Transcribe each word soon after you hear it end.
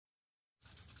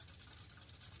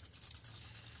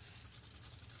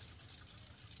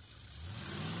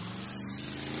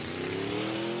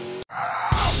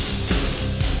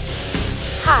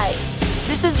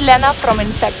This is Lena from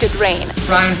Infected Rain.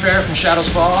 Brian Fair from Shadows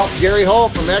Fall. Gary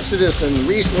Holt from Exodus and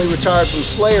recently retired from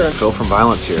Slayer. Phil from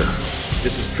Violence here.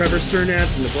 This is Trevor Sternad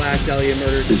from the Black Dahlia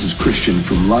Murder. This is Christian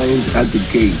from Lions at the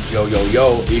Gate. Yo,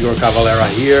 Igor Cavalera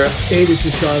here. Hey, this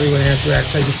is Charlie with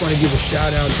Anthrax. I just want to give a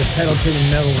shout out to Pedal to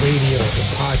the Metal Radio, the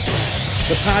podcast.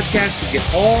 The podcast to get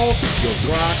all your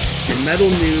rock and metal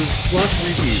news plus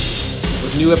reviews.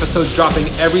 With new episodes dropping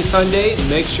every Sunday,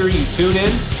 make sure you tune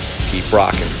in. Keep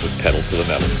rocking with Pedal to the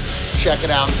Metal. Check it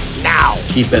out now.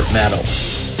 Keep it metal.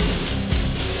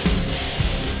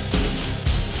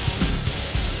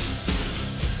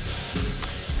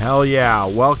 Hell yeah.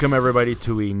 Welcome, everybody,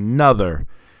 to another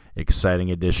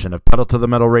exciting edition of Pedal to the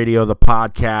Metal Radio, the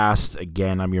podcast.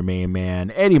 Again, I'm your main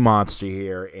man, Eddie Monster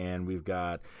here, and we've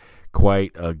got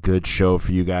quite a good show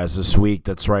for you guys this week.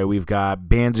 That's right, we've got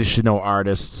bands you should know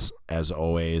artists, as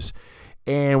always,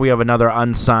 and we have another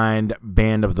unsigned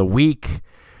band of the week.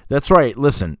 That's right,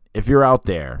 listen, if you're out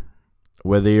there,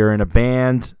 whether you're in a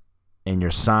band and you're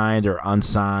signed or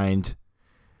unsigned,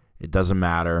 it doesn't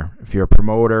matter. If you're a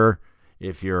promoter,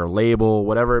 if you're a label,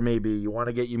 whatever it may be, you want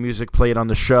to get your music played on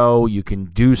the show, you can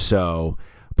do so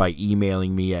by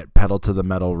emailing me at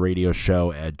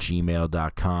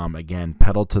pedaltothemetalradioshow@gmail.com. Again,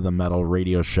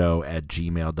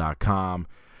 pedaltothemetalradioshow@gmail.com.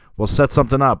 We'll set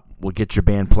something up. We'll get your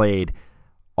band played.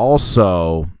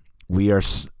 Also, we are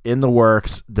in the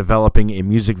works developing a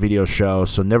music video show,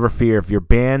 so never fear if your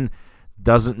band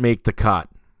doesn't make the cut.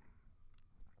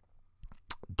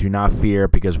 Do not fear,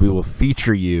 because we will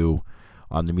feature you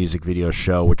on the music video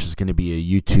show, which is going to be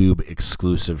a YouTube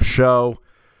exclusive show.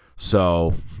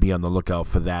 So be on the lookout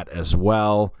for that as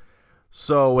well.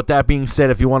 So with that being said,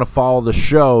 if you want to follow the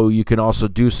show, you can also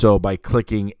do so by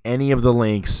clicking any of the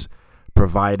links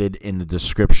provided in the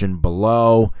description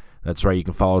below. That's right, you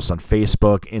can follow us on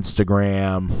Facebook,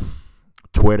 Instagram,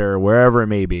 Twitter, wherever it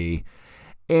may be.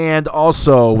 And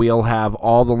also, we'll have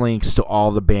all the links to all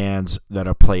the bands that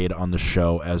are played on the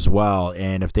show as well.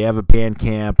 And if they have a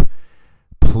Bandcamp,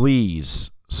 please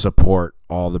support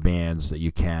all the bands that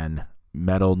you can.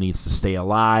 Metal needs to stay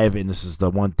alive, and this is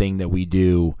the one thing that we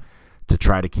do to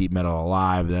try to keep metal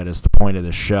alive. That is the point of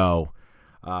the show.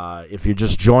 If you're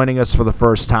just joining us for the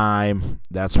first time,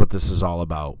 that's what this is all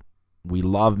about. We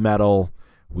love metal,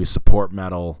 we support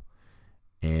metal,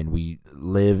 and we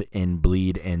live and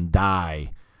bleed and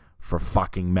die for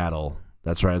fucking metal.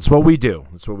 That's right, that's what we do.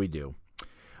 That's what we do.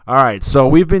 All right, so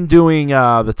we've been doing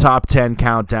the top 10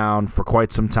 countdown for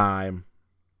quite some time.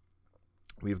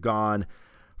 We've gone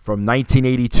from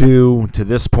 1982 to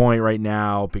this point right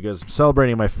now because I'm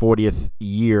celebrating my 40th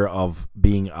year of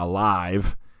being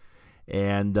alive.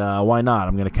 And why not?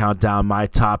 I'm going to count down my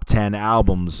top 10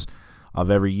 albums of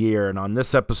every year. And on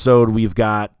this episode, we've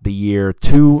got the year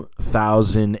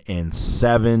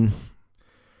 2007.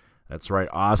 That's right,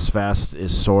 Ozzfest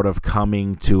is sort of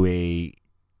coming to a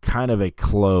kind of a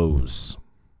close,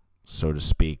 so to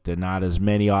speak. There are not as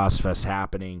many Ozzfests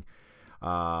happening.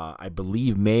 I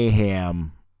believe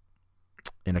Mayhem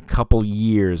in a couple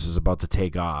years is about to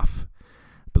take off.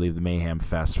 I believe the Mayhem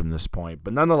Fest from this point.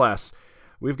 But nonetheless,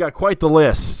 we've got quite the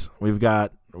list. We've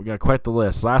got quite the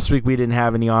list. Last week we didn't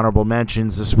have any honorable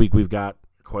mentions. This week we've got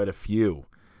quite a few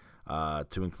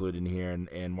to include in here.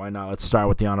 And why not? Let's start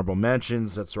with the honorable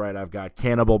mentions. That's right, I've got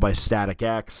Cannibal by Static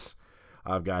X.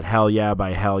 I've got Hell Yeah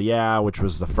by Hell Yeah, which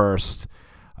was the first.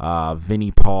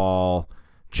 Vinnie Paul,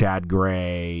 Chad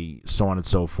Gray, so on and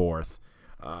so forth.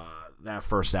 That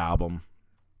first album.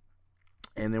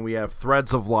 And then we have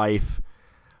Threads of Life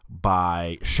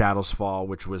by Shadows Fall,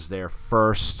 which was their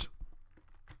first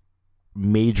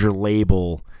major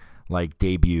label like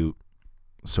debut,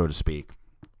 so to speak,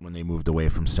 when they moved away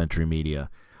from Century Media.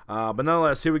 But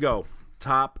nonetheless, here we go.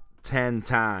 Top 10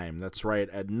 time. That's right.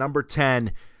 At number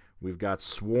 10, we've got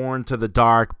Sworn to the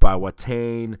Dark by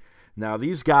Watain. Now,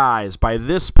 these guys, by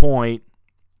this point,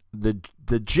 the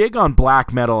jig on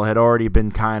black metal had already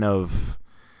been kind of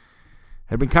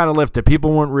lifted.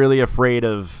 People weren't really afraid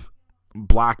of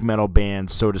black metal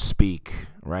bands, so to speak,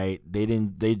 right?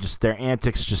 Their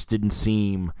antics just didn't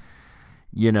seem,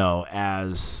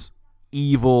 as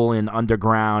evil and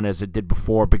underground as it did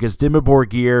before, because Dimmu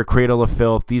Borgir, Cradle of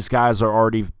Filth, these guys are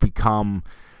already become,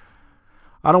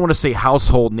 I don't want to say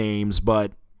household names,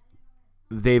 but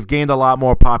they've gained a lot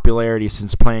more popularity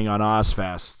since playing on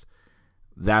Ozzfest.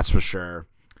 That's for sure.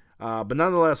 But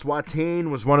nonetheless, Watain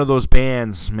was one of those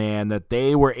bands, man, that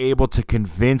they were able to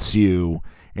convince you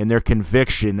in their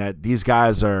conviction that these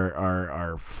guys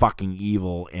are fucking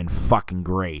evil and fucking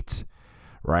great,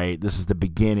 right? This is the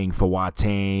beginning for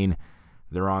Watain.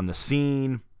 They're on the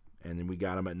scene, and then we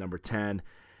got them at number 10.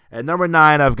 At number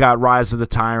 9, I've got Rise of the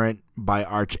Tyrant by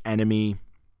Arch Enemy.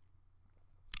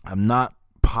 I'm not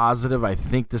positive. I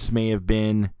think this may have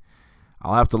been,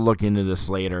 I'll have to look into this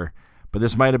later, but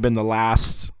this might have been the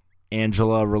last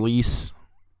Angela release.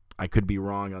 I could be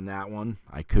wrong on that one.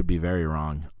 I could be very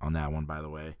wrong on that one, by the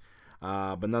way.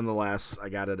 But nonetheless, I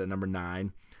got it at number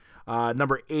 9.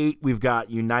 Number 8, we've got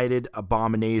United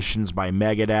Abominations by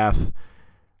Megadeth.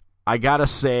 I gotta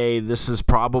say, this is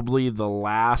probably the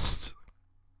last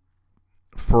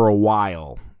for a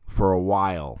while.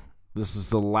 This is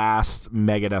the last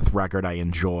Megadeth record I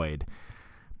enjoyed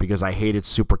because I hated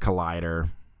Super Collider.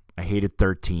 I hated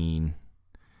 13.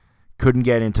 Couldn't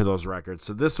get into those records.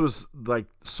 So this was like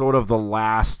sort of the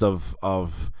last of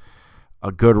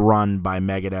a good run by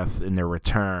Megadeth in their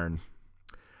return.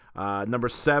 Number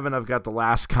 7, I've got The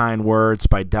Last Kind Words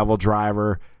by Devil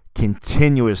Driver.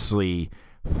 Continuously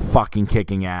fucking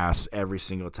kicking ass every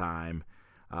single time.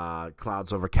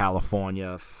 Clouds Over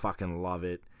California, fucking love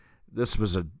it. This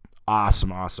was an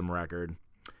awesome record.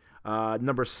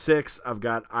 Number 6, I've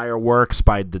got Ire Works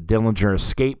by the Dillinger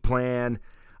Escape Plan.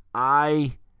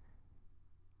 I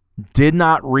did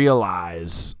not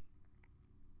realize,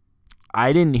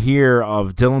 I didn't hear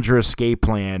of Dillinger Escape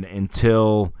Plan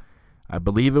until I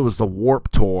believe it was the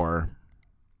Warped Tour,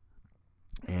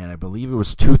 and I believe it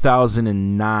was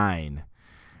 2009,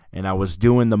 and I was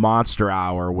doing the Monster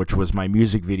Hour, which was my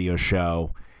music video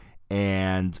show,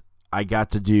 and I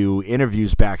got to do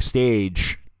interviews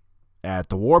backstage at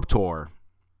the Warped Tour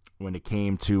when it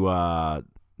came to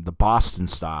the Boston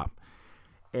stop.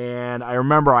 And I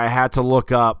remember I had to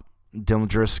look up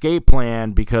Dillinger Escape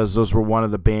Plan because those were one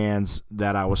of the bands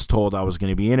that I was told I was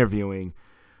going to be interviewing.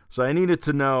 So I needed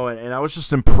to know, and I was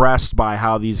just impressed by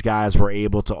how these guys were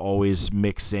able to always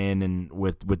mix in and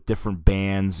with different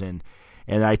bands. And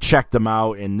I checked them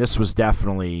out, and this was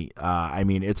definitely,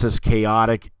 it's as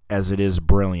chaotic as it is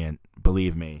brilliant,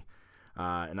 believe me.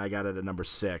 And I got it at number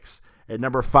 6. At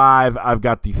number 5, I've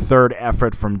got the third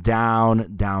effort from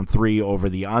Down 3 Over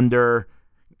the Under.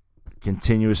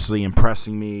 Continuously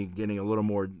impressing me, getting a little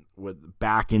more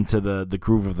back into the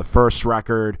groove of the first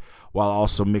record, while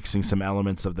also mixing some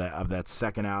elements of that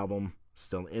second album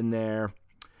still in there.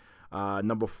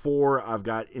 Number 4, I've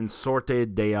got In Sorte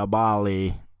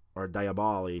Diaboli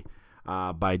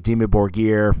by Dimmu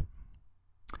Borgir.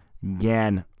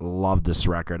 Again, love this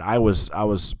record. I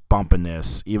was bumping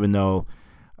this, even though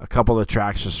a couple of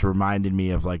tracks just reminded me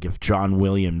of like if John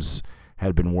Williams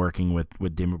had been working with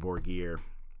Dimmu Borgir.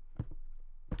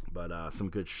 But some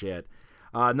good shit.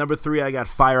 Number 3, I got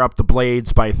Fire Up the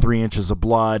Blades by 3 Inches of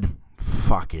Blood.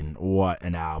 Fucking what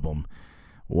an album.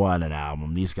 What an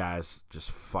album. These guys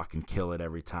just fucking kill it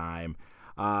every time.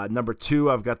 Number 2,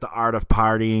 I've got The Art of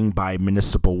Partying by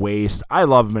Municipal Waste. I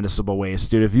love Municipal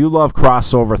Waste, dude. If you love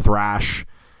crossover thrash,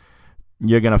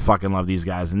 you're going to fucking love these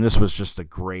guys. And this was just a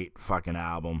great fucking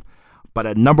album. But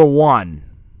at number 1,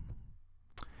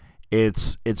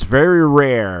 it's very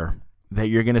rare that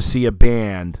you're going to see a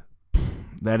band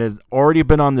that had already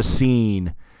been on the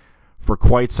scene for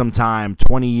quite some time,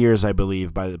 20 years, I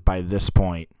believe, by this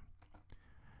point.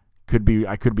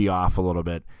 I could be off a little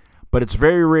bit. But it's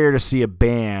very rare to see a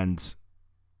band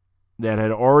that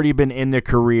had already been in their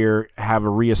career have a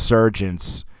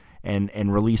resurgence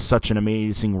and release such an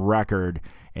amazing record,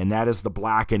 and that is The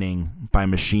Blackening by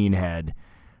Machine Head.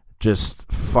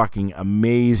 Just fucking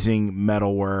amazing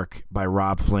metal work by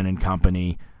Rob Flynn and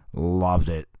company. Loved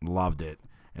it.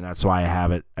 And that's why I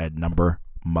have it at number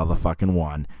motherfucking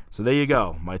 1. So there you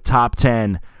go. My top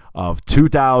 10 of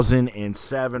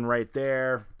 2007 right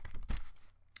there.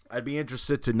 I'd be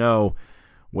interested to know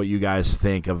what you guys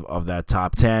think of that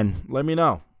top 10. Let me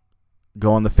know.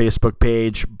 Go on the Facebook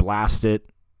page, blast it.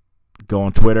 Go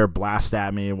on Twitter, blast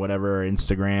at me, whatever,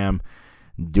 Instagram.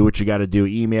 Do what you got to do.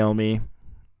 Email me.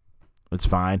 It's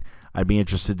fine. I'd be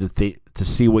interested to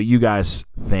see what you guys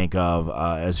think of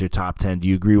as your top 10. Do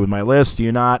you agree with my list? Do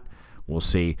you not? We'll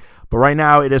see. But right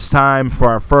now, it is time for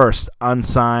our first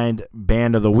unsigned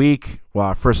band of the week. Well,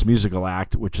 our first musical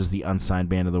act, which is the unsigned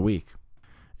band of the week.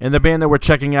 And the band that we're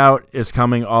checking out is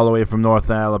coming all the way from North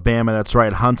Alabama. That's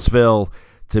right, Huntsville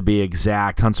to be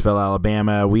exact. Huntsville,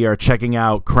 Alabama. We are checking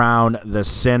out Crown the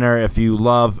Sinner. If you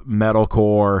love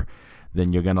metalcore,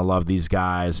 then you're going to love these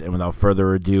guys. And without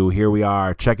further ado, here we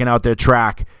are checking out their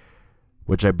track,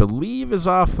 which I believe is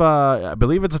off, I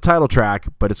believe it's a title track,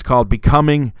 but it's called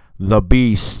Becoming the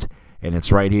Beast. And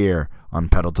it's right here on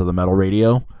Pedal to the Metal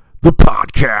Radio, the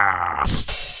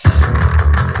podcast.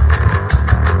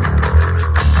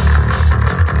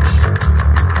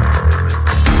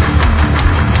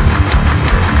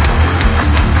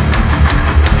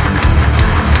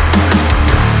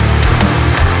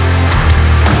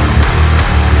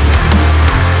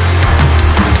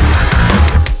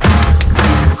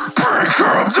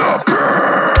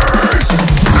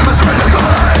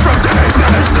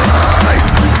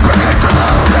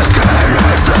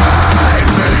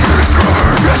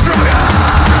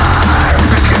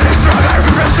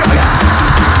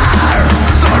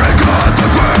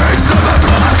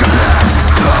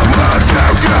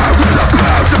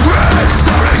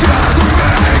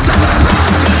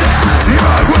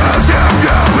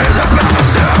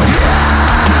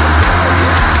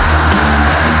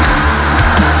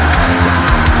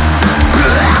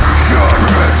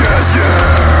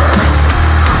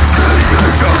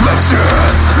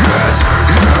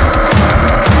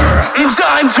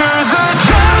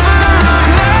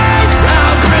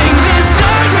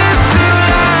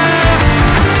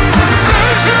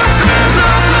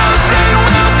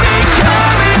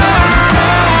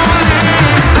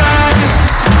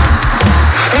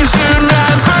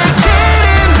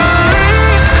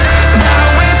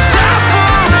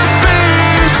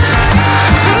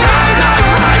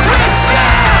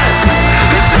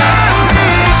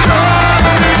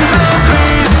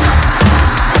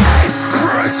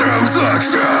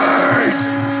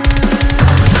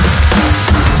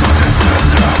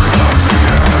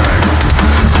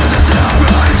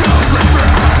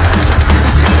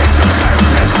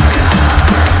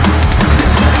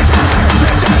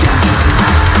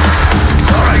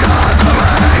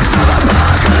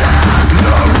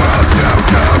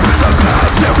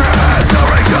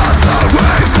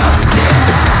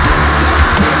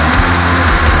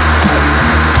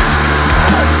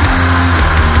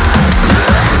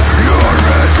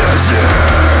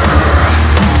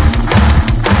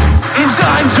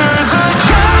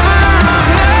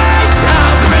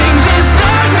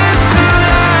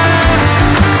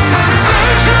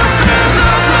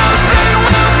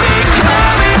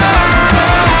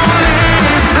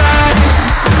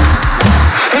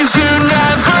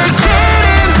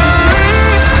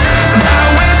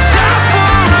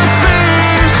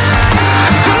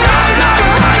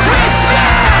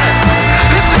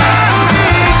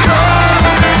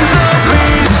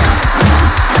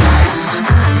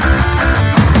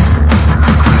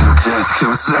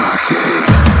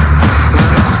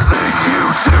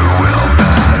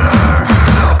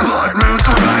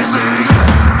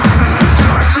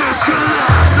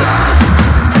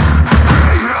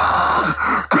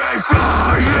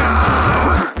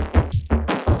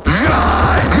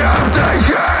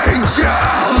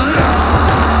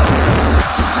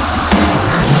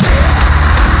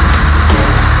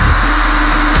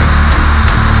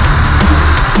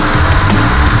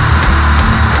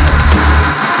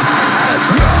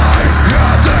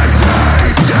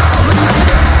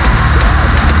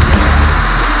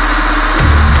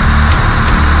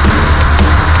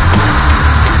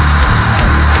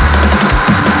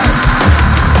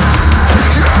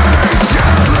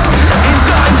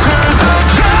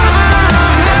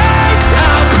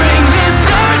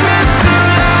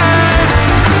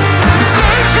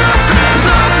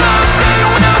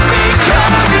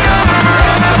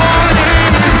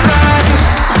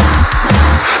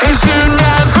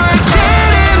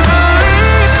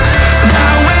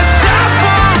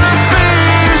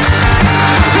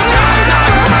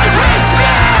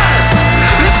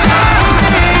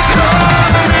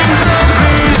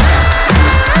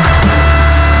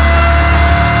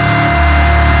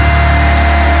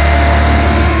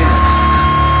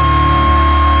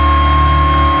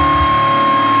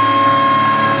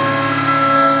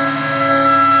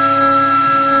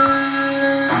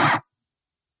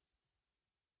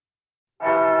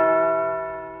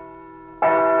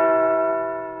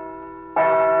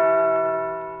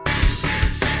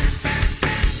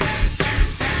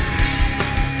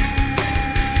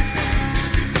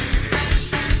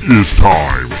 It's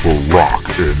time for Rock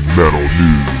and Metal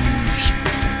News,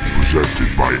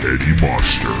 presented by Eddie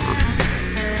Monster.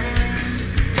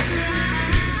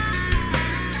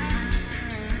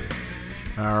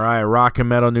 All right, Rock and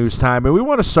Metal News time. And we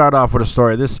want to start off with a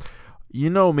story. This, you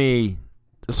know me,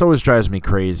 this always drives me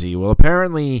crazy. Well,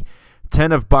 apparently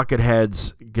 10 of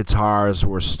Buckethead's guitars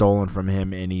were stolen from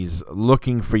him, and he's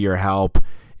looking for your help.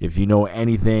 If you know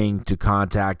anything, to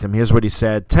contact him. Here's what he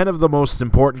said. 10 of the most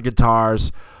important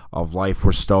guitars of life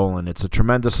were stolen. It's a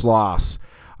tremendous loss.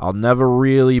 I'll never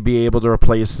really be able to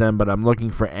replace them, but I'm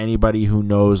looking for anybody who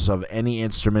knows of any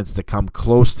instruments that come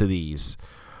close to these.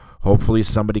 Hopefully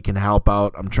somebody can help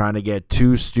out. I'm trying to get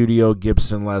 2 Studio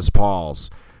Gibson Les Pauls.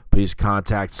 Please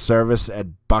contact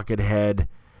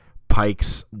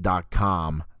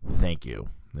service@bucketheadpikes.com. Thank you.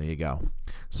 There you go.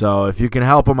 So if you can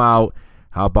help him out,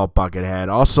 help out Buckethead.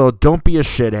 Also, don't be a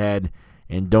shithead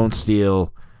and don't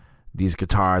steal these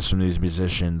guitars from these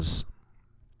musicians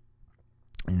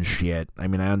and shit. I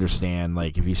mean, I understand,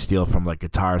 like, if you steal from, like,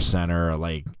 Guitar Center or,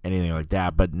 like, anything like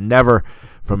that, but never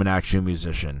from an actual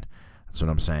musician. That's what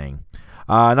I'm saying.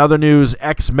 In other news,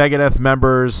 ex-Megadeth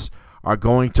members are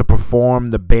going to perform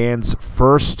the band's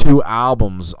first 2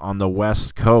 albums on the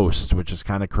West Coast, which is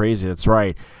kind of crazy. That's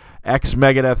right.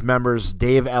 Ex-Megadeth members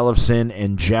Dave Ellefson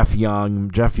and Jeff Young.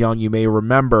 Jeff Young, you may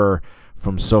remember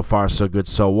from So Far, So Good,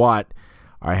 So What,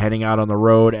 are heading out on the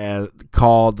road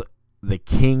called the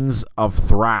Kings of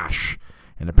Thrash.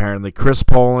 And apparently Chris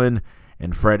Poland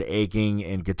and Fred Aching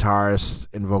and guitarist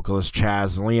and vocalist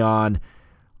Chaz Leon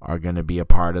are going to be a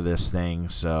part of this thing.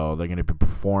 So they're going to be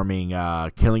performing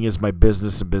Killing Is My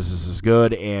Business and Business Is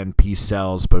Good and Peace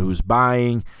Sells But Who's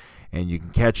Buying. And you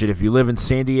can catch it if you live in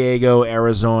San Diego,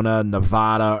 Arizona,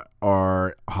 Nevada,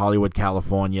 or Hollywood,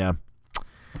 California.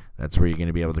 That's where you're going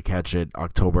to be able to catch it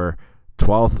October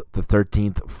 12th, the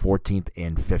 13th, 14th,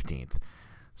 and 15th.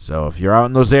 So if you're out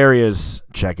in those areas,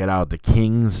 check it out. The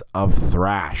Kings of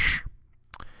Thrash.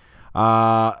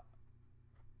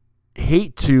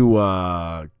 Hate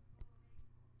to,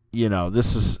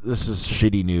 this is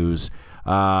shitty news.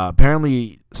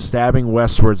 Apparently, Stabbing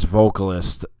Westward's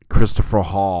vocalist Christopher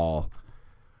Hall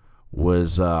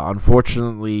was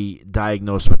unfortunately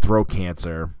diagnosed with throat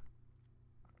cancer,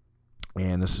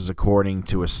 and this is according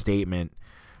to a statement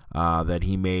that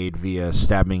he made via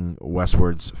Stabbing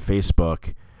Westward's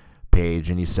Facebook page.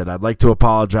 And he said, "I'd like to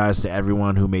apologize to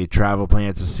everyone who made travel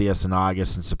plans to see us in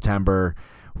August and September.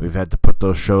 We've had to put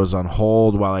those shows on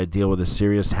hold while I deal with a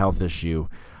serious health issue.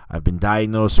 I've been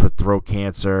diagnosed with throat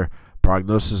cancer.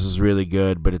 Prognosis is really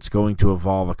good, but it's going to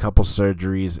involve a couple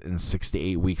surgeries and 6 to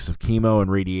 8 weeks of chemo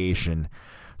and radiation.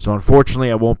 So unfortunately,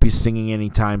 I won't be singing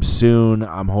anytime soon.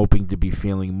 I'm hoping to be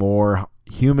feeling more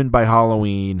human by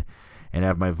Halloween and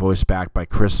have my voice back by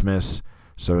Christmas.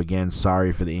 So again,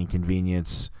 sorry for the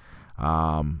inconvenience."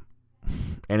 And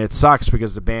it sucks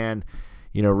because the band,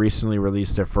 recently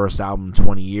released their first album in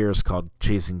 20 years called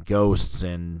Chasing Ghosts,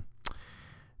 and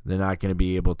they're not going to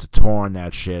be able to tour on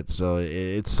that shit. So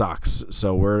it sucks.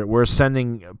 So we're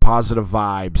sending positive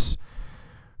vibes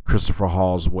Christopher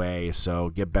Hall's way, so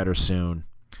get better soon.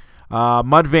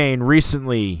 Mudvayne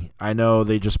recently, I know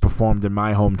they just performed in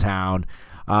my hometown,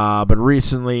 but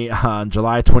recently on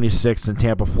July 26th in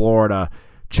Tampa, Florida,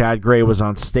 Chad Gray was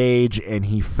on stage and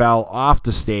he fell off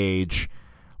the stage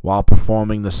while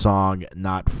performing the song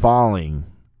Not Falling,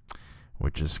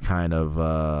 which is kind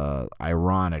of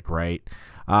ironic, right?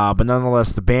 But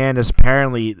nonetheless, the band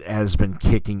apparently has been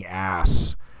kicking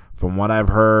ass. From what I've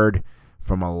heard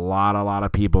from a lot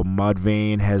of people,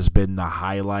 Mudvayne has been the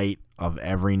highlight of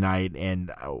every night.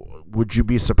 And would you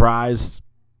be surprised?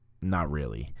 Not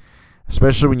really.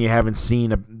 Especially when you haven't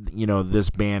seen this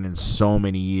band in so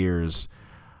many years.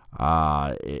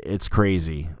 It's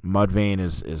crazy. Mudvayne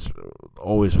is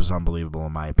always was unbelievable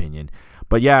in my opinion.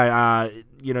 But yeah,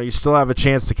 you still have a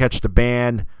chance to catch the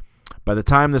band. By the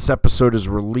time this episode is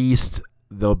released,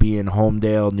 they'll be in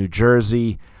Homedale, New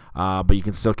Jersey. But you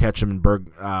can still catch them in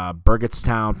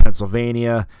Burgettstown,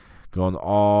 Pennsylvania, going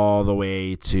all the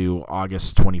way to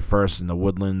August 21st in the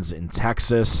Woodlands in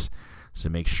Texas. So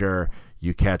make sure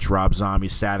you catch Rob Zombie,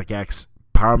 Static X,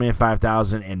 Powerman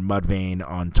 5000, and Mudvayne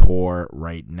on tour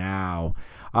right now.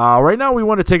 Right now, we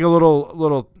want to take a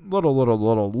little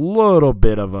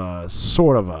bit of a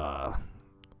sort of a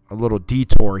little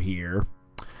detour here.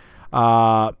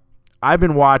 I've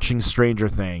been watching Stranger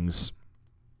Things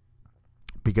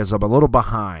because I'm a little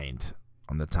behind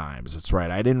on the times. That's right.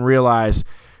 I didn't realize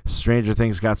Stranger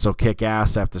Things got so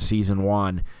kick-ass after season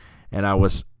 1, and I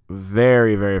was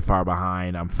very, very far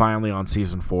behind. I'm finally on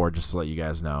season 4, just to let you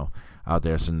guys know out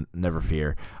there, so never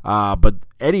fear. But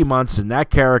Eddie Munson,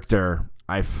 that character,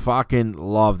 I fucking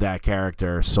love that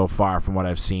character so far from what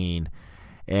I've seen.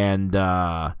 And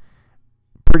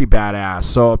pretty badass.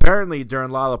 So apparently during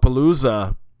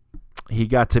Lollapalooza, he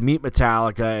got to meet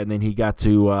Metallica, and then he got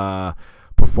to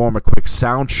perform a quick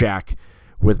sound check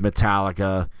with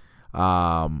Metallica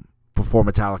before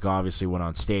Metallica obviously went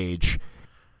on stage.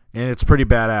 And it's pretty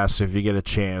badass. So if you get a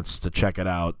chance to check it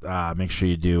out, make sure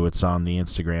you do. It's on the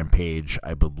Instagram page,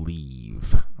 I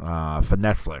believe, for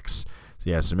Netflix.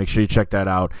 So make sure you check that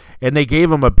out. And they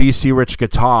gave him a BC Rich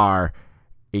guitar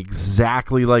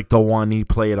exactly like the one he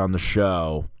played on the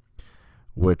show,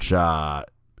 which is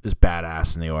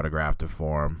badass, and they autographed it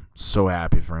for him. So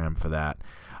happy for him for that.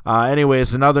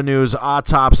 Anyways, in other news,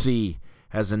 Autopsy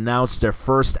has announced their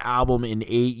first album in 8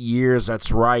 years.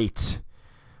 That's right.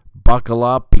 Buckle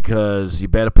up, because you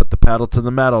better put the pedal to the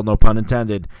metal, no pun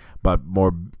intended. But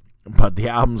the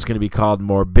album's going to be called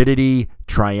Morbidity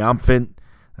Triumphant.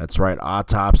 That's right,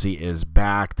 Autopsy is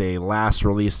back. They last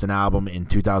released an album in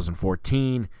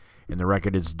 2014, and the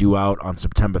record is due out on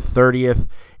September 30th.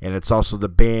 And it's also the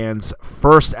band's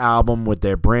first album with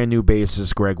their brand new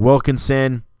bassist, Greg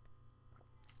Wilkinson.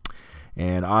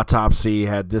 And Autopsy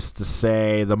had this to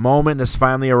say: the moment has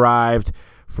finally arrived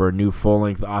for a new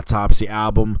full-length Autopsy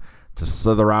album to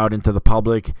slither out into the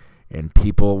public, and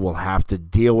people will have to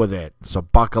deal with it. So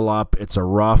buckle up. It's a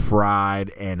rough ride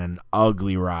and an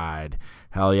ugly ride.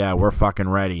 Hell yeah, we're fucking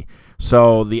ready.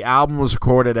 So the album was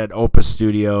recorded at Opus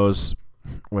Studios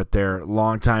with their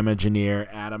longtime engineer,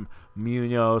 Adam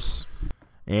Munoz,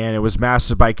 and it was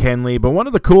mastered by Ken Lee. But one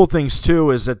of the cool things,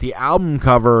 too, is that the album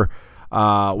cover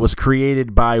was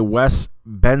created by Wes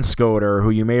Benscoter, who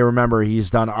you may remember, he's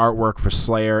done artwork for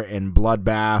Slayer and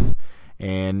Bloodbath.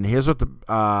 And here's what the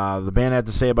band had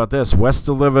to say about this. Wes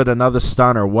delivered another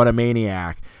stunner. What a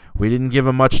maniac. We didn't give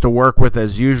him much to work with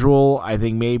as usual. I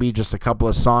think maybe just a couple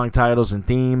of song titles and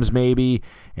themes maybe,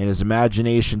 and his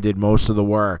imagination did most of the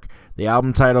work. The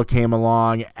album title came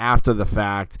along after the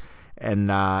fact,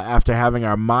 and after having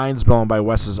our minds blown by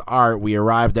Wes's art, we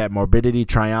arrived at Morbidity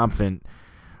Triumphant,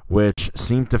 which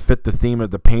seemed to fit the theme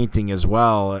of the painting as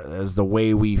well as the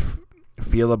way we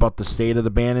feel about the state of the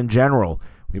band in general.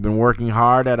 We've been working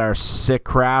hard at our sick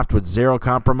craft with zero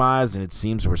compromise, and it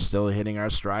seems we're still hitting our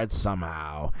stride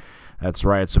somehow. That's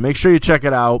right. So make sure you check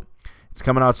it out. It's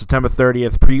coming out September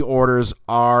 30th. Pre-orders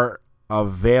are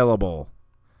available.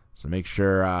 So make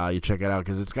sure you check it out,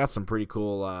 because it's got some pretty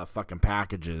cool fucking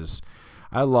packages.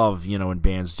 I love, when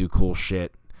bands do cool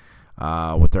shit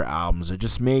with their albums. It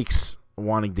just makes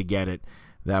wanting to get it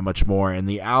that much more. And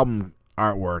the album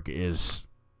artwork is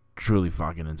truly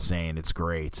fucking insane. It's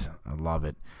great. I love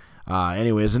it.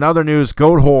 Anyways, in other news,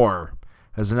 Goatwhore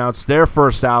has announced their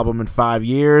first album in 5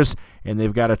 years, and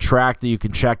they've got a track that you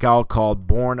can check out called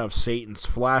Born of Satan's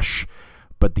Flesh.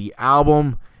 But the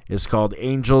album is called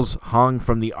Angels Hung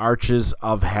from the Arches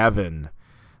of Heaven.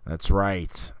 That's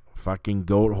right. Fucking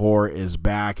Goatwhore is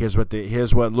back. Here's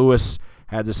what Lewis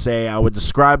had to say. I would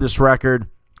describe this record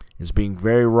as being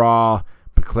very raw,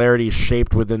 but clarity is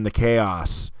shaped within the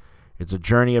chaos. It's a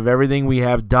journey of everything we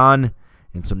have done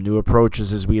and some new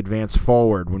approaches as we advance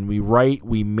forward. When we write,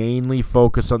 we mainly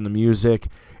focus on the music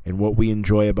and what we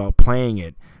enjoy about playing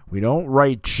it. We don't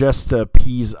write just to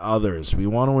appease others. We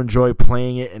want to enjoy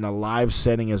playing it in a live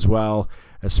setting as well,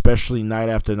 especially night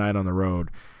after night on the road.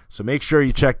 So make sure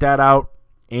you check that out.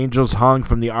 Angels Hung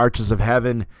from the Arches of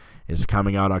Heaven is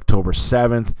coming out October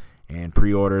 7th, and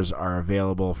pre-orders are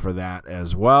available for that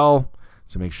as well.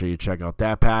 So make sure you check out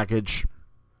that package.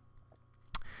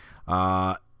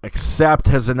 Accept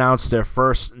has announced their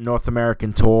first North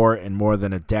American tour in more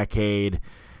than a decade.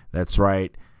 That's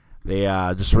right. They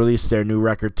just released their new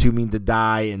record, Too Mean to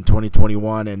Die, in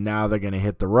 2021, and now they're going to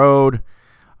hit the road.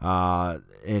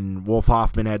 And Wolf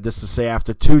Hoffman had this to say: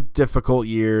 after 2 difficult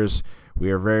years, we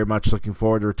are very much looking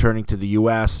forward to returning to the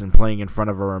U.S. and playing in front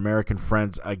of our American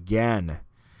friends again.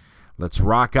 Let's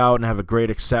rock out and have a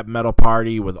great Accept metal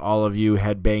party with all of you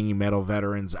headbanging metal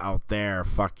veterans out there.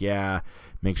 Fuck yeah.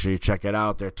 Make sure you check it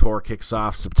out. Their tour kicks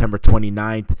off September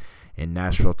 29th in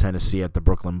Nashville, Tennessee at the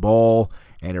Brooklyn Bowl,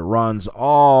 and it runs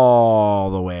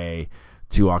all the way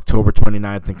to October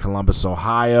 29th in Columbus,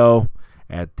 Ohio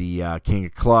at the King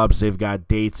of Clubs. They've got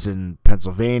dates in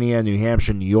Pennsylvania, New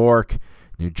Hampshire, New York,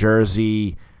 New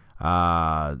Jersey,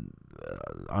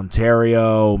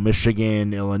 Ontario,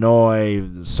 Michigan, Illinois,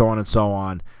 so on and so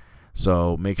on.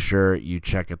 So make sure you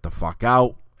check it the fuck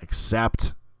out.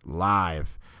 Accept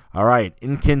live. All right,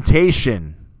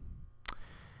 Incantation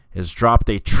has dropped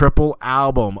a triple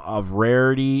album of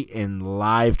rarity and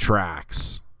live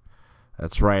tracks.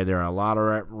 That's right, there are a lot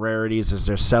of rarities as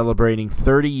they're celebrating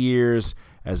 30 years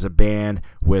as a band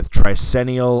with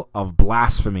Tricennial of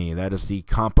Blasphemy. That is the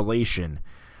compilation,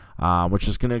 which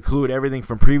is going to include everything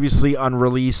from previously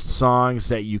unreleased songs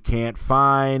that you can't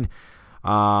find,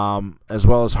 as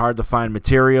well as hard-to-find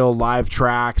material, live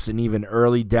tracks, and even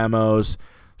early demos.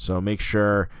 So make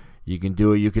sure you can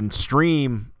do it. You can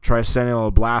stream Tricennial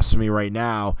of Blasphemy right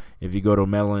now if you go to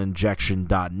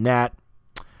metalinjection.net.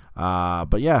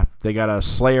 But yeah, they got a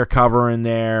Slayer cover in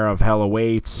there of Hell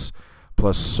Awaits,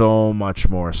 plus so much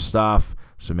more stuff.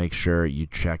 So make sure you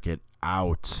check it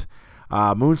out.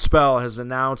 Moonspell has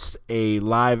announced a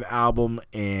live album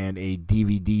and a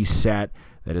DVD set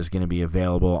that is going to be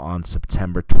available on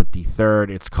September 23rd.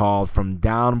 It's called From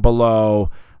Down Below,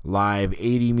 live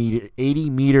 80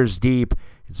 meters deep.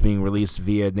 It's being released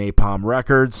via Napalm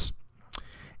Records.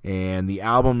 And the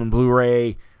album and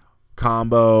Blu-ray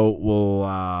combo will,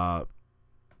 I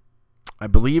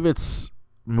believe it's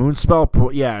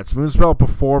Moonspell. Yeah, it's Moonspell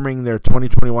performing their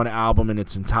 2021 album in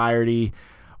its entirety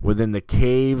within the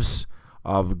caves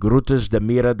of Grutas de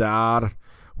Mira de Ar,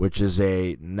 which is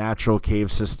a natural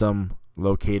cave system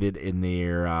located in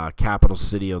their capital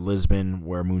city of Lisbon,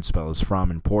 where Moonspell is from,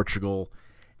 in Portugal.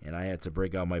 And I had to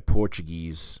break out my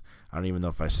Portuguese. I don't even know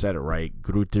if I said it right.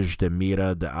 Grutas de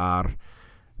Mira de Ar.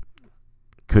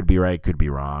 Could be right, could be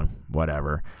wrong,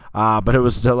 whatever. But it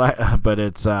was but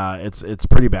it's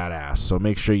pretty badass. So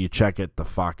make sure you check it the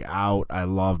fuck out. I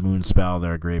love Moonspell.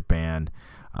 They're a great band.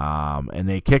 And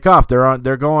they kick off.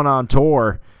 They're going on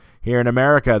tour here in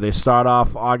America. They start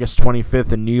off August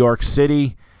 25th in New York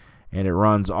City, and it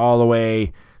runs all the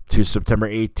way to September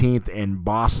 18th in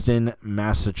Boston,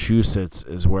 Massachusetts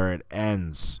is where it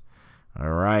ends.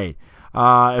 All right.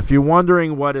 If you're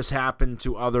wondering what has happened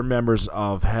to other members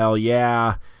of Hell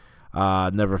Yeah,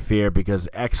 never fear, because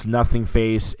ex-Nothing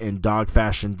Face and Dog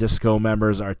Fashion Disco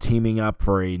members are teaming up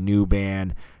for a new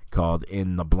band called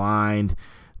In the Blind.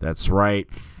 That's right.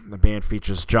 The band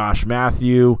features Josh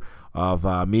Matthew of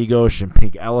Migos and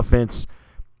Pink Elephants,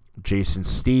 Jason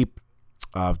Steep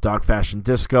of Dog Fashion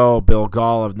Disco, Bill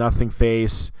Gall of Nothing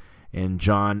Face, and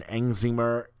John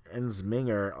Ensminger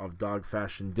of Dog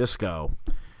Fashion Disco.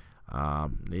 There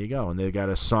you go. And they've got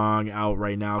a song out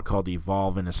right now called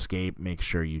Evolve and Escape. Make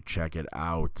sure you check it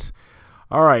out.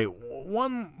 All right,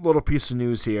 one little piece of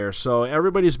news here. So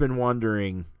everybody's been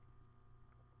wondering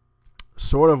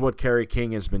sort of what Kerry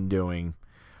King has been doing,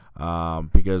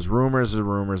 because rumors are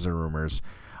rumors are rumors.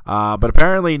 But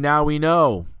apparently now we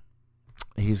know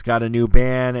he's got a new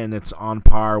band, and it's on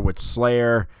par with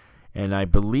Slayer. And I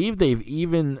believe they've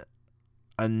even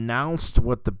announced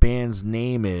what the band's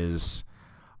name is.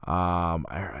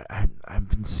 I've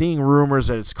been seeing rumors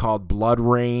that it's called Blood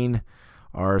Rain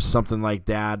or something like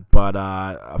that. But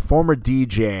a former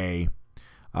DJ,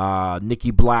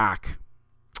 Nikki Black,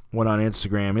 went on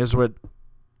Instagram. Here's what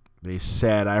they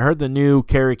said. I heard the new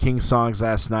Kerry King songs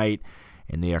last night,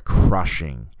 and they are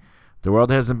crushing. The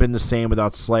world hasn't been the same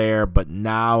without Slayer, but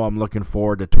now I'm looking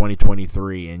forward to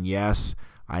 2023. And yes,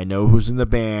 I know who's in the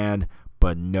band,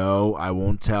 but no, I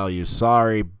won't tell you.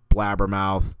 Sorry,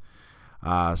 blabbermouth.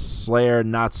 Slayer,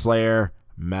 not Slayer,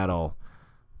 metal.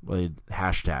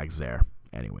 hashtags there.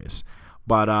 Anyways.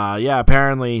 But, yeah,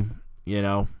 apparently, you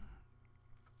know,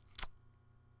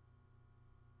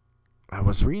 I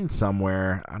was reading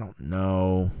somewhere, I don't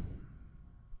know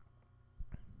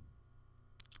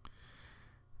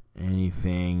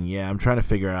anything. Yeah, I'm trying to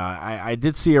figure it out. I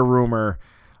did see a rumor,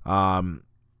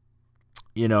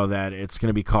 you know, that it's going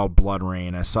to be called Blood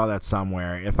Rain. I saw that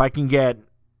somewhere. If I can get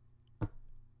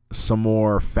some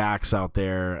more facts out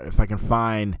there, if I can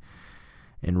find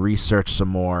and research some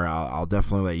more, I'll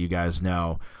definitely let you guys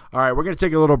know. All right, we're going to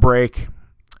take a little break,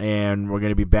 and we're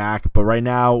going to be back. But right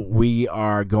now, we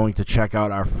are going to check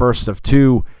out our first of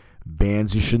two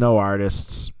bands you should know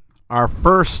artists. Our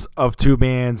first of two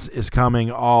bands is coming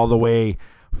all the way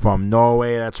from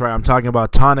Norway. That's right, I'm talking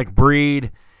about Tonic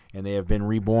Breed, and they have been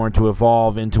reborn to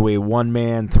evolve into a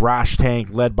one-man thrash tank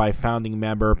led by founding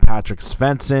member Patrick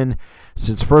Svensson.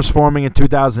 Since first forming in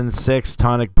 2006,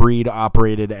 Tonic Breed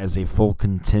operated as a full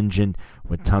contingent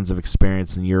with tons of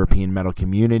experience in the European metal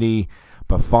community.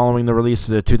 But following the release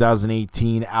of the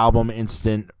 2018 album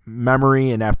Instant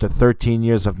Memory, and after 13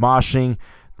 years of moshing,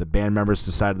 the band members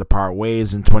decided to part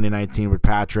ways in 2019, with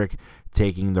Patrick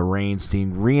taking the reins to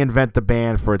reinvent the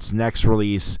band for its next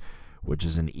release, which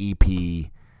is an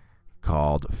EP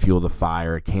called Fuel the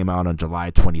Fire. It came out on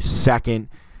July 22nd.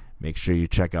 Make sure you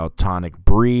check out Tonic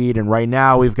Breed. And right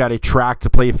now, we've got a track to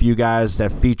play for you guys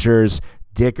that features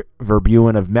Dick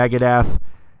Verbuin of Megadeth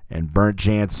and Bernd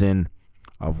Jansen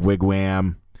of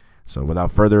Wigwam. So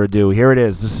without further ado, here it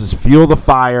is. This is Fuel the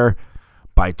Fire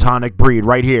by Tonic Breed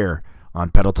right here on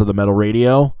Pedal to the Metal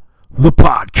Radio, the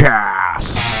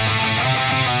podcast.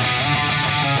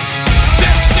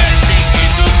 This is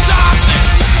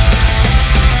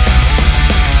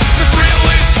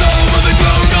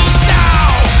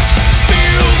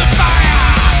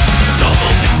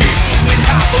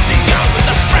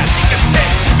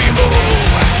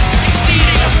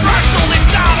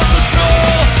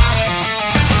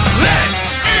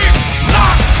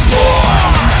not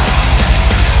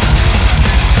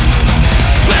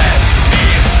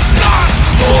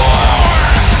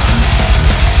war.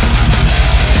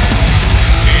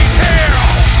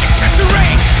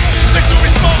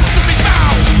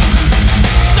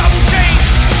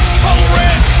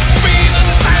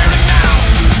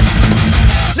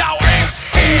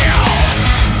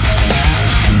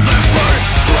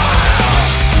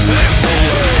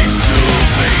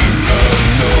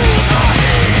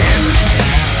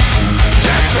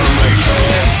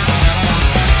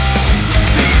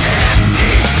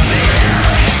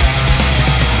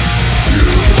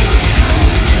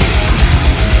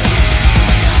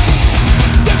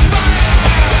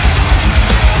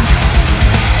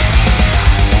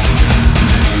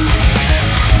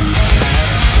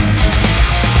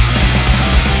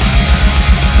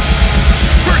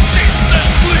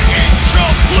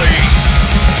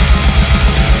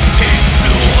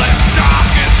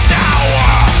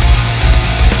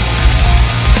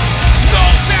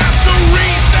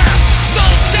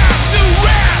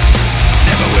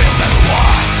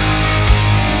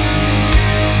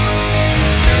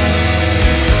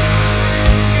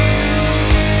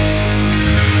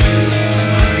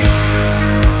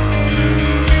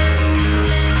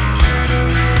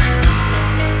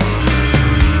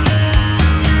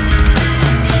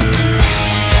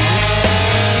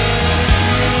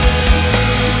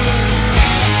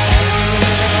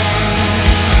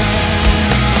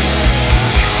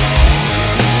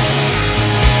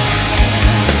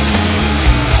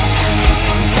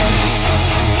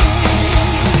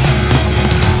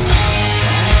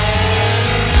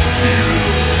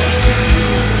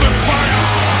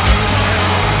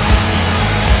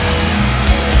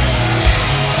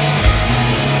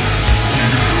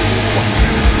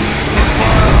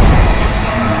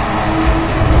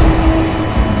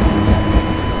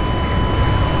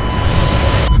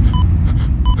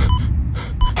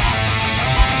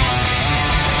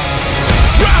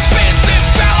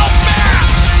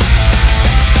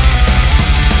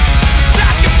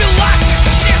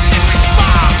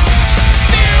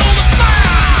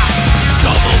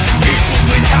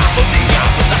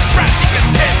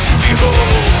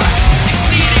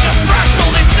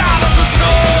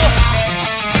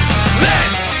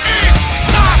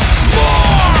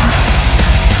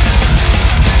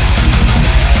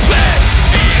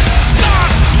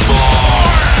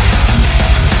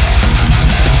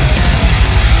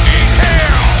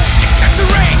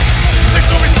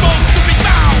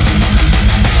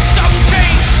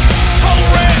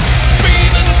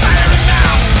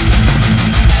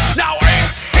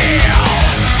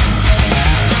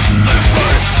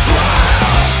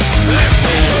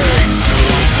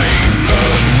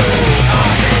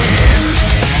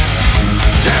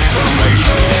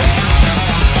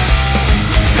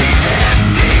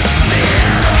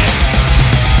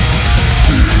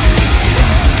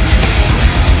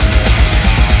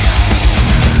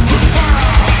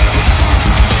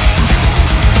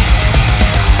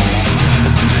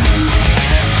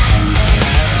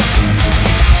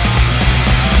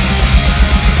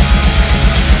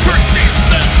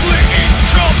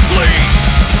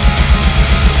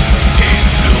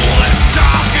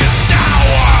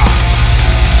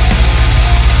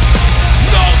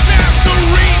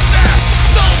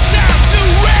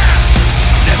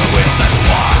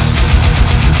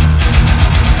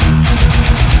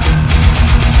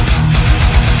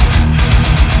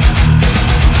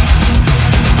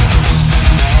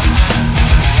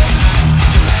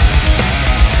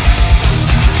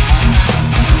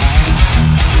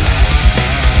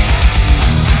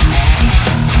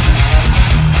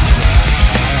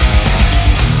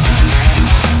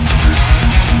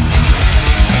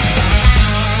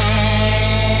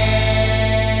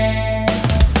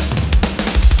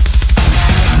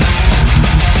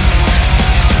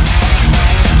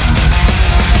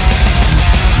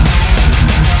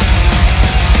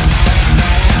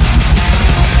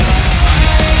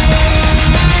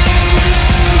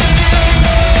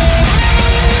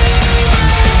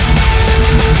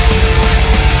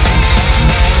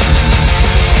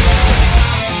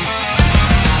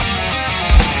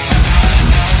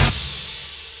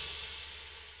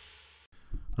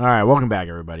 All right, welcome back,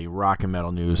 everybody. Rock and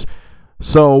metal news.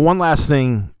 So one last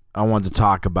thing I wanted to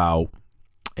talk about,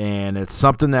 and it's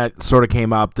something that sort of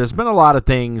came up. There's been a lot of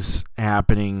things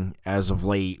happening as of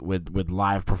late with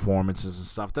live performances and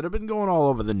stuff that have been going all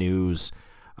over the news,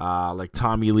 like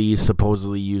Tommy Lee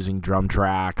supposedly using drum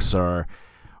tracks or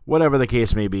whatever the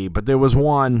case may be. But there was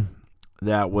one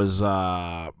that was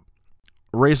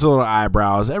raised a little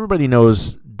eyebrows. Everybody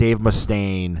knows Dave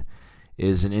Mustaine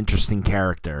is an interesting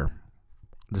character,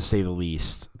 to say the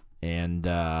least. And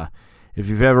if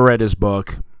you've ever read his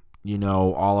book, you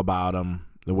know all about him,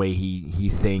 the way he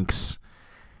thinks.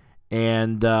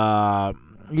 And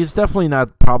he's definitely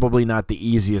probably not the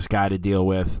easiest guy to deal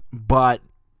with. But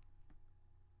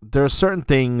there are certain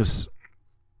things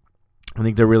I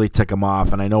think that really tick him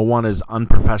off. And I know one is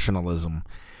unprofessionalism.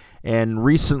 And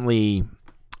recently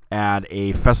at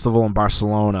a festival in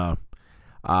Barcelona,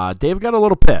 Dave got a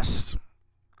little pissed.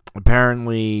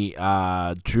 Apparently,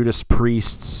 Judas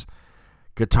Priest's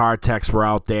guitar techs were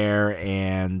out there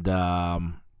and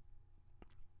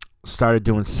started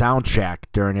doing sound check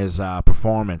during his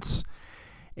performance.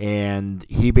 And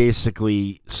he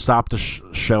basically stopped the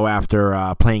show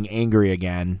after playing Angry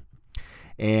Again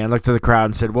and looked at the crowd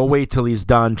and said, "Well, wait till he's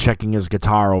done checking his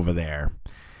guitar over there."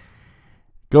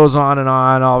 Goes on and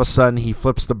on. All of a sudden, he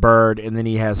flips the bird, and then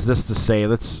he has this to say.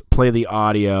 Let's play the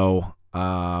audio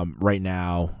right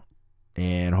now.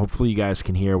 And hopefully you guys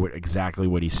can hear exactly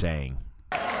what he's saying.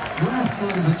 Last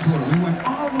night of the tour, we went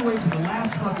all the way to the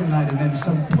last fucking night, and then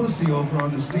some pussy over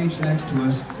on the stage next to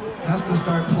us has to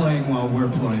start playing while we're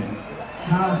playing.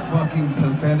 How fucking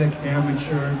pathetic,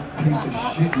 amateur piece of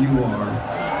shit you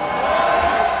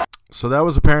are. So that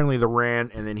was apparently the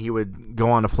rant, and then he would go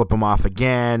on to flip him off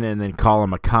again, and then call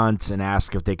him a cunt and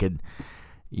ask if they could,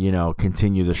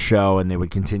 continue the show, and they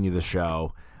would continue the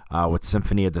show with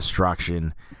Symphony of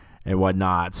Destruction and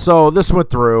whatnot. So this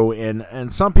went through,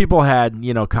 and some people had,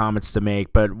 comments to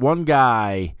make, but one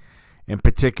guy in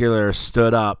particular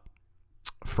stood up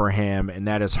for him, and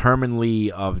that is Herman Lee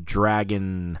of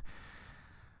Dragon.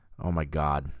 Oh my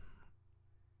God.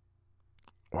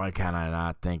 Why can't I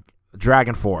not think?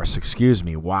 Dragon Force, excuse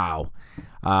me. Wow.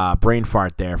 Brain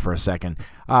fart there for a second.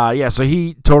 So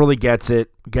he totally gets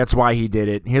it, gets why he did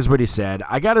it. Here's what he said.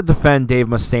 "I got to defend Dave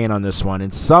Mustaine on this one.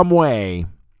 In some way,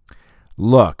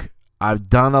 look, I've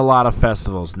done a lot of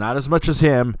festivals, not as much as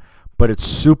him, but it's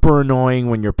super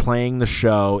annoying when you're playing the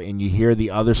show and you hear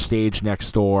the other stage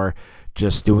next door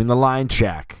just doing the line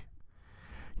check.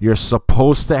 You're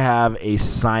supposed to have a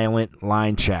silent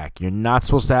line check. You're not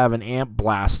supposed to have an amp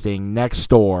blasting next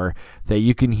door that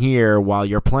you can hear while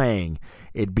you're playing.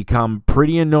 It'd become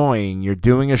pretty annoying. You're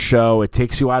doing a show, it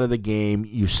takes you out of the game,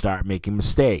 you start making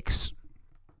mistakes."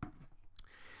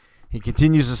 He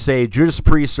continues to say, "Judas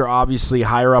Priest are obviously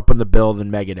higher up on the bill than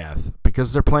Megadeth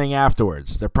because they're playing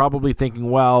afterwards. They're probably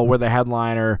thinking, well, we're the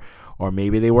headliner, or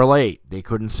maybe they were late. They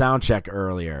couldn't sound check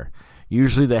earlier.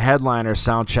 Usually the headliner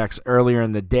sound checks earlier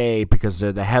in the day because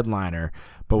they're the headliner.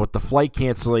 But with the flight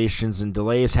cancellations and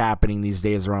delays happening these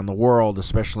days around the world,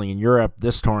 especially in Europe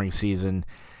this touring season,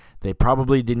 they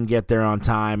probably didn't get there on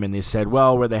time, and they said,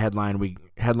 well, we're the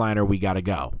headliner, we got to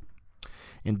go.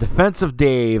 In defense of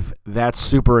Dave, that's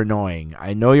super annoying.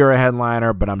 I know you're a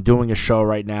headliner, but I'm doing a show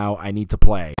right now. I need to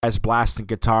play. Guys blasting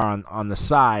guitar on the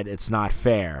side, it's not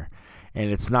fair.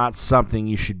 And it's not something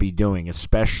you should be doing,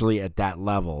 especially at that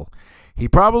level. He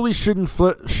probably shouldn't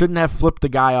have flipped the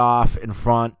guy off in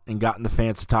front and gotten the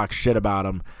fans to talk shit about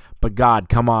him. But God,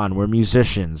 come on, we're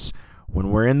musicians.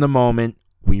 When we're in the moment,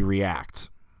 we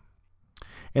react."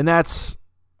 And that's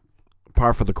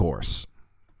par for the course,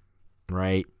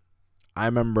 right? I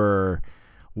remember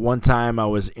one time I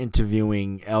was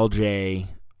interviewing LJ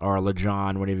or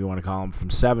LeJohn, whatever you want to call him, from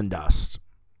Seven Dust.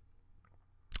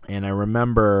 And I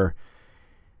remember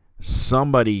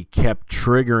somebody kept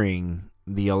triggering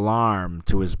the alarm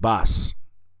to his bus.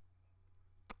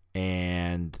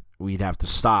 And we'd have to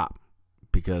stop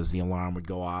because the alarm would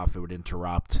go off, it would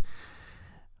interrupt,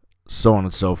 so on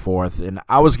and so forth. And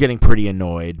I was getting pretty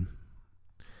annoyed.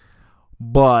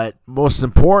 But most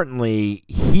importantly,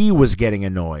 he was getting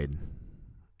annoyed,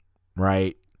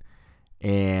 right?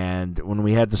 And when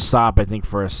we had to stop, I think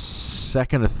for a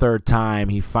second or third time,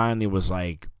 he finally was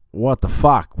like, "What the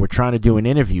fuck? We're trying to do an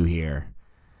interview here."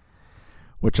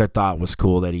 Which I thought was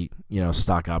cool that he,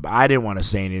 stuck up. I didn't want to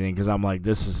say anything because I'm like,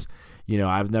 this is,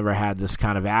 I've never had this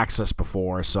kind of access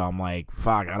before. So I'm like,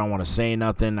 fuck, I don't want to say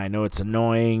nothing. I know it's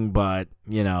annoying, but,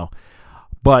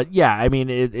 But, yeah, I mean,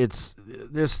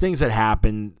 there's things that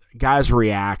happen. Guys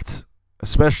react,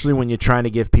 especially when you're trying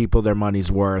to give people their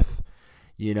money's worth,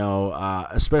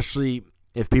 especially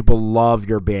if people love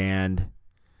your band.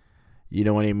 You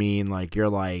know what I mean? Like, you're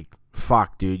like,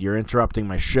 fuck, dude, you're interrupting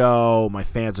my show. My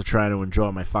fans are trying to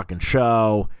enjoy my fucking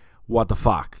show. What the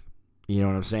fuck? You know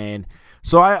what I'm saying?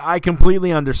 So I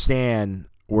completely understand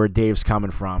where Dave's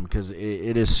coming from, because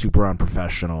it is super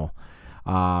unprofessional.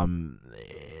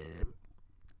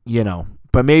 You know,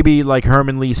 but maybe, like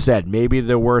Herman Lee said, maybe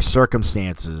there were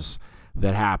circumstances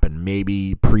that happened.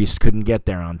 Maybe Priest couldn't get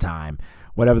there on time.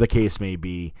 Whatever the case may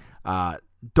be,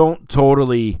 don't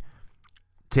totally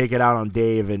take it out on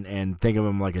Dave and think of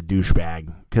him like a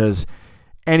douchebag, because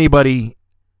anybody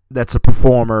that's a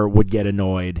performer would get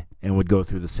annoyed and would go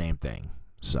through the same thing.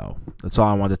 So that's all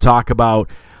I wanted to talk about.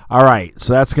 All right,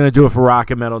 so that's going to do it for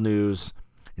Rock and Metal News.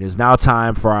 It is now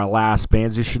time for our last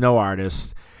Bands You Should Know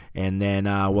artist, and then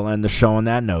we'll end the show on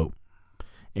that note.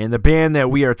 And the band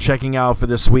that we are checking out for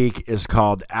this week is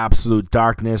called Absolute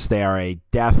Darkness. They are a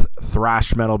death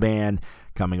thrash metal band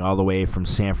coming all the way from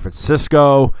San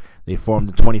Francisco. They formed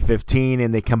in 2015,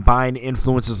 and they combine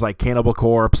influences like Cannibal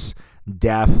Corpse,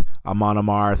 Death, Amon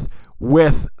Amarth,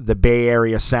 with the Bay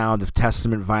Area sound of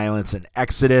Testament Violence and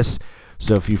Exodus.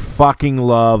 So if you fucking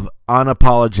love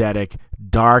unapologetic,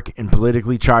 dark, and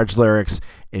politically charged lyrics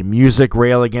and music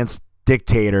rail against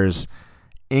dictators,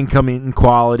 income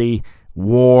inequality,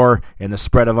 war, and the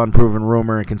spread of unproven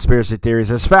rumor and conspiracy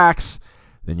theories as facts,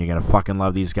 then you're going to fucking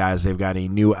love these guys. They've got a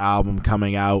new album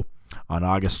coming out on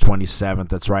August 27th.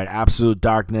 That's right, Absolute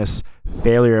Darkness,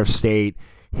 Failure of State.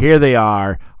 Here they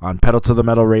are on Pedal to the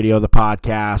Metal Radio, the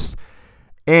podcast.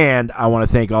 And I want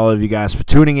to thank all of you guys for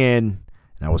tuning in,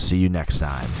 and I will see you next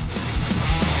time.